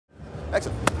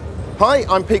Excellent. Hi,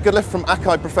 I'm Pete Goodliff from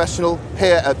Akai Professional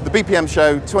here at the BPM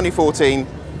show 2014,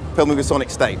 filming with Sonic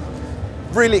State.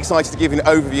 Really excited to give you an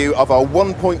overview of our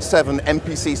 1.7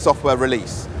 MPC software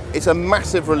release. It's a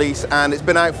massive release and it's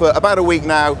been out for about a week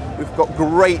now. We've got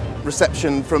great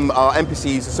reception from our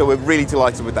MPC users, so we're really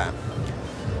delighted with that.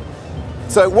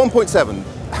 So 1.7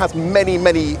 has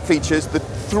many features. The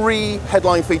three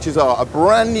headline features are a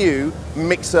brand new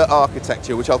mixer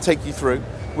architecture, which I'll take you through.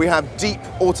 We have deep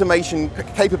automation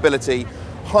capability,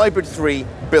 Hybrid 3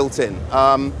 built in.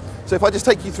 So if I just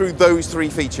take you through those three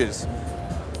features.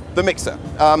 The mixer.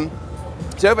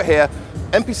 So over here,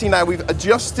 MPC now, we've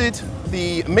adjusted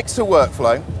the mixer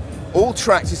workflow. All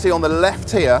tracks you see on the left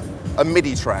here are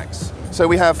MIDI tracks. So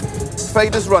we have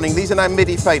faders running. These are now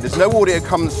MIDI faders. No audio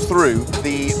comes through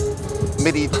the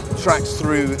MIDI tracks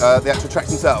through the actual tracks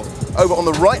themselves. Over on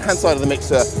the right-hand side of the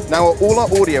mixer, now all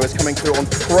our audio is coming through on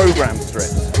program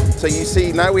strips. So you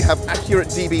see now we have accurate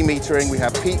dB metering, we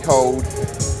have peak hold,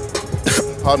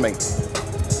 pardon me.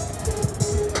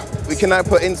 We can now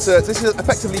put inserts. This is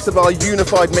effectively sort of our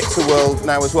unified mixer world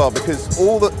now as well, because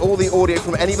all the audio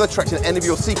from any of the tracks in any of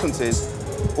your sequences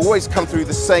always come through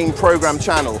the same program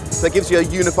channel. That gives you a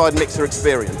unified mixer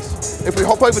experience. If we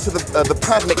hop over to the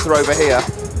pad mixer over here,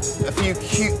 a few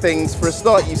cute things. For a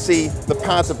start, you see the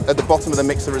pads at the bottom of the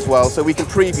mixer as well, so we can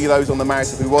preview those on the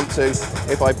mouse if we want to.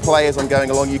 If I play as I'm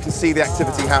going along, you can see the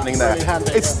activity happening there. Really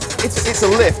handy, it's a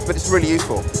lift, but it's really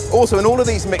useful. Also, in all of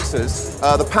these mixers,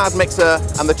 the pad mixer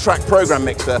and the track program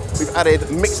mixer, we've added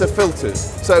mixer filters.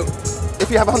 So if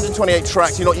you have 128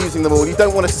 tracks, you're not using them all, you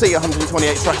don't want to see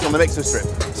 128 tracks on the mixer strip.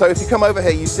 So if you come over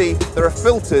here, you see there are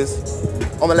filters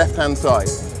on the left-hand side.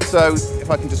 So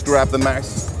if I can just grab the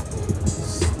mouse,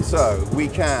 so we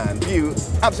can view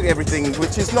absolutely everything,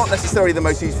 which is not necessarily the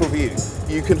most useful view.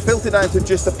 You can filter down to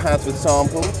just the pads with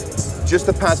samples, just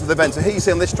the pads with events. So here you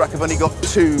see on this track, I've only got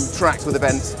 2 tracks with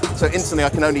events, so instantly I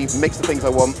can only mix the things I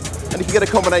want. And you can get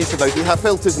a combination of those. We have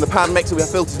filters in the pad mixer, we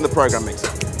have filters in the program mixer.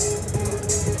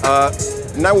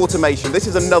 Now automation. This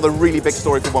is another really big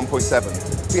story for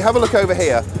 1.7. If you have a look over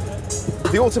here,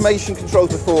 the automation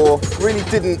controls before really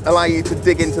didn't allow you to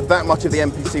dig into that much of the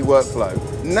MPC workflow.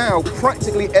 Now,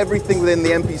 practically everything within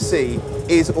the MPC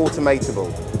is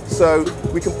automatable. So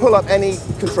we can pull up any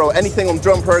control, anything on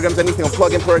drum programs, anything on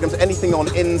plugin programs, anything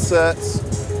on inserts.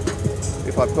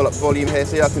 If I pull up volume here,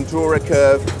 see I can draw a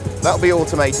curve. That'll be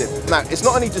automated. Now, it's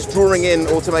not only just drawing in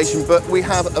automation, but we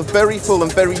have a very full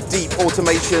and very deep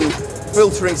automation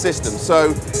filtering system. So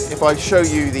if I show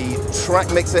you the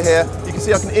track mixer here, you can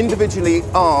see I can individually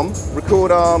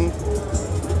record arm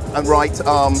and write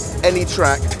arm any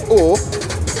track, or,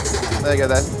 there you go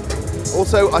there.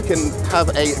 Also, I can have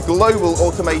a global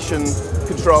automation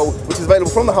control, which is available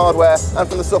from the hardware and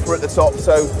from the software at the top.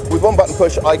 So with one button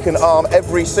push, I can arm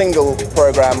every single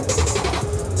program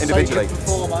individually. So you can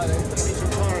perform in its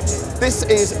entirety. This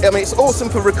is, I mean, it's awesome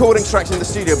for recording tracks in the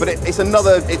studio, but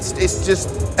it's just,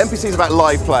 MPC is about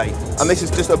live play, and this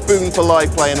is just a boon for live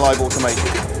play and live automation.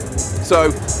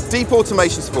 So, deep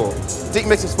automation support, deep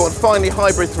mixing support, and finally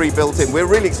Hybrid 3 built in. We're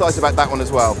really excited about that one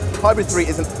as well. Hybrid 3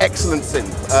 is an excellent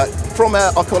synth from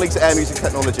our colleagues at Air Music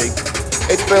Technology.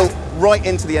 It's built right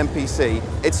into the MPC.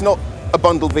 It's not a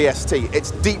bundled VST,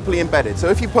 it's deeply embedded. So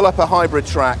if you pull up a hybrid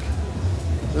track,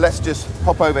 let's just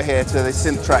hop over here to this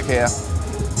synth track here.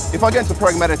 If I go into the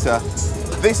program editor,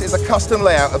 this is a custom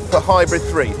layout for Hybrid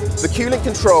 3. The Q-Link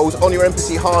controls on your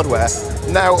MPC hardware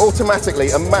now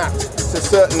automatically are mapped to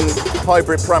certain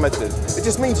hybrid parameters. It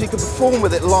just means you can perform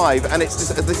with it live, and it's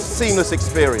just a seamless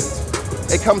experience.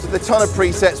 It comes with a ton of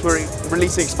presets. We're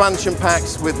releasing expansion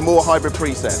packs with more hybrid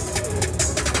presets.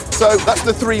 So that's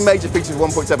the 3 major features of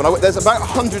 1.7. There's about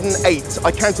 108.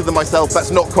 I counted them myself.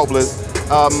 That's not cobblers.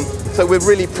 So we're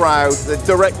really proud. The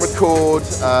direct record.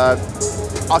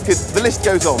 The list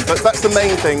goes on, but that's the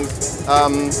main things.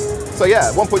 So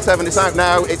yeah, 1.7 is out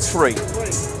now. It's free.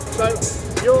 So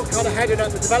you're kind of heading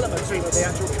up the development team of the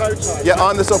actual code side. Yeah,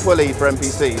 I'm the software lead for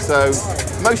MPC. So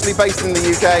mostly based in the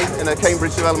UK in a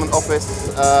Cambridge development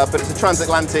office, but it's a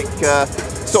transatlantic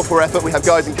software effort. We have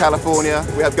guys in California,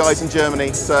 we have guys in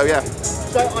Germany. So yeah.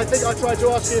 So I think I tried to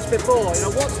ask you this before. You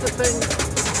know, what's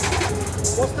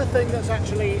the thing that's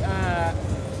actually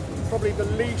probably the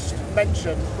least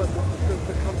mentioned, but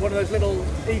one of those little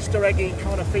Easter eggy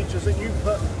kind of features that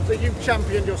you've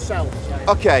championed yourself?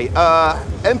 So. Okay,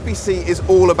 MPC is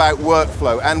all about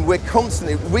workflow, and we're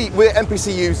constantly, we're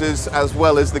MPC users as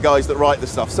well as the guys that write the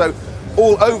stuff. So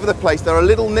all over the place, there are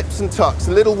little nips and tucks,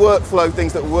 little workflow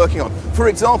things that we're working on. For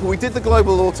example, we did the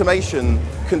global automation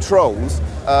controls,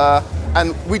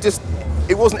 and we just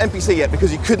it wasn't MPC yet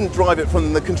because you couldn't drive it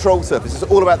from the control surface.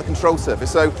 It's all about the control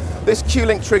surface. So this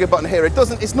Q-Link trigger button here,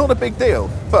 it's not a big deal,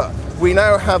 but we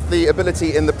now have the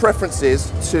ability in the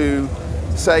preferences to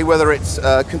say whether it's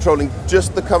controlling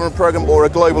just the current program or a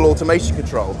global automation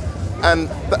control. And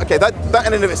okay, that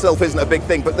in and of itself isn't a big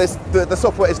thing, but the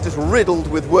software is just riddled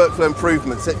with workflow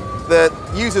improvements. The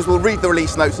users will read the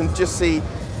release notes and just see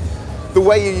the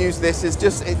way you use this is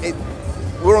just,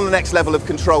 we're on the next level of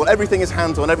control. Everything is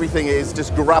hands-on, everything is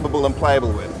just grabbable and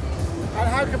playable with. And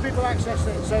how can people access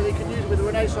it? So they can use it with the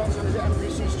Renaissance and is it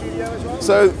MPC Studio as well?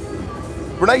 So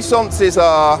Renaissance is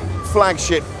our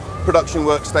flagship production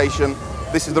workstation.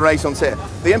 This is the Renaissance here.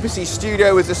 The MPC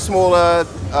Studio is a smaller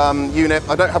unit.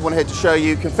 I don't have one here to show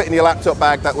you. It can fit in your laptop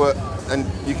bag and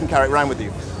you can carry it around with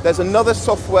you. There's another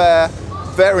software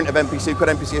variant of MPC called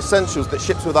MPC Essentials that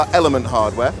ships with our Element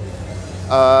hardware.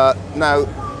 Now,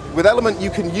 with Element, you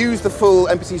can use the full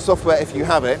MPC software if you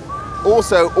have it.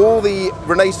 Also, all the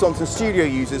Renaissance and Studio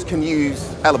users can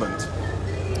use Element.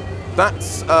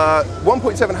 That's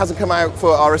 1.7 hasn't come out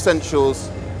for our Essentials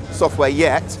software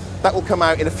yet. That will come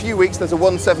out in a few weeks. There's a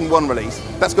 1.7.1 release.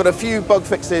 That's got a few bug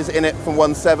fixes in it from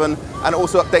 1.7 and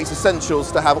also updates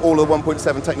Essentials to have all of the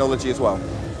 1.7 technology as well.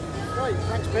 Great,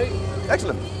 thanks Pete.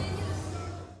 Excellent.